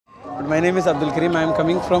My name is Abdul Kareem. I am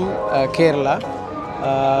coming from Kerala,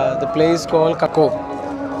 the place called Maktoob.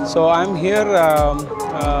 So I am here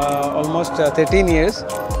almost 13 years.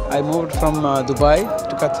 I moved from Dubai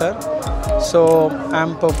to Qatar. So I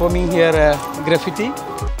am performing here graffiti.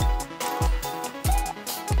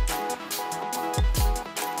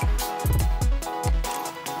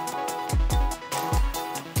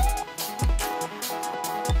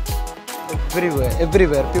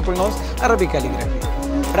 Everywhere. People know Arabic calligraphy.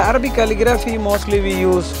 But Arabic calligraphy mostly we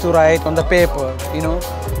use to write on the paper,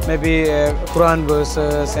 maybe Quran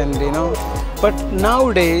verses But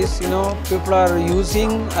nowadays, people are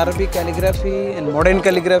using Arabic calligraphy and modern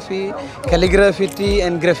calligraphy, calligraphy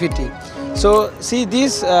and graffiti. So see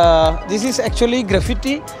this is actually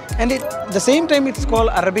graffiti, and at the same time it's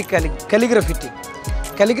called Arabic calligraphy.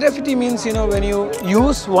 Calligraphy means when you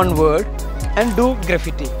use one word and do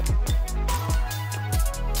graffiti.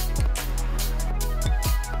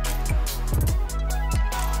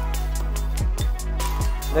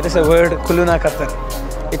 That is a word, Kuluna Qatar.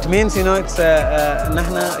 It means, it's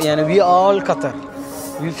Nahna, we all Qatar.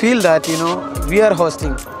 We feel that, we are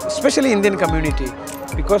hosting, especially Indian community.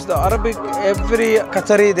 Because the Arabic, every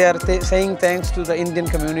Qatari, they are saying thanks to the Indian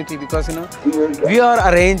community because, we are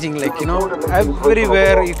arranging,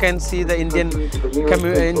 everywhere you can see the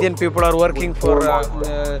Indian people are working for,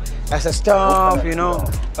 as a staff,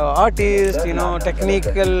 artists,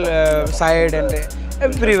 technical side and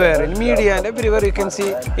everywhere, in media and everywhere you can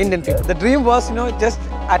see Indian people. The dream was, just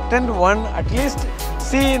attend at least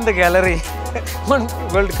see in the gallery, one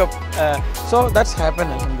World Cup. So that's happened,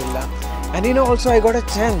 alhamdulillah. And also I got a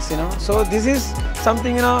chance, so this is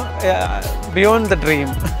something, beyond the dream.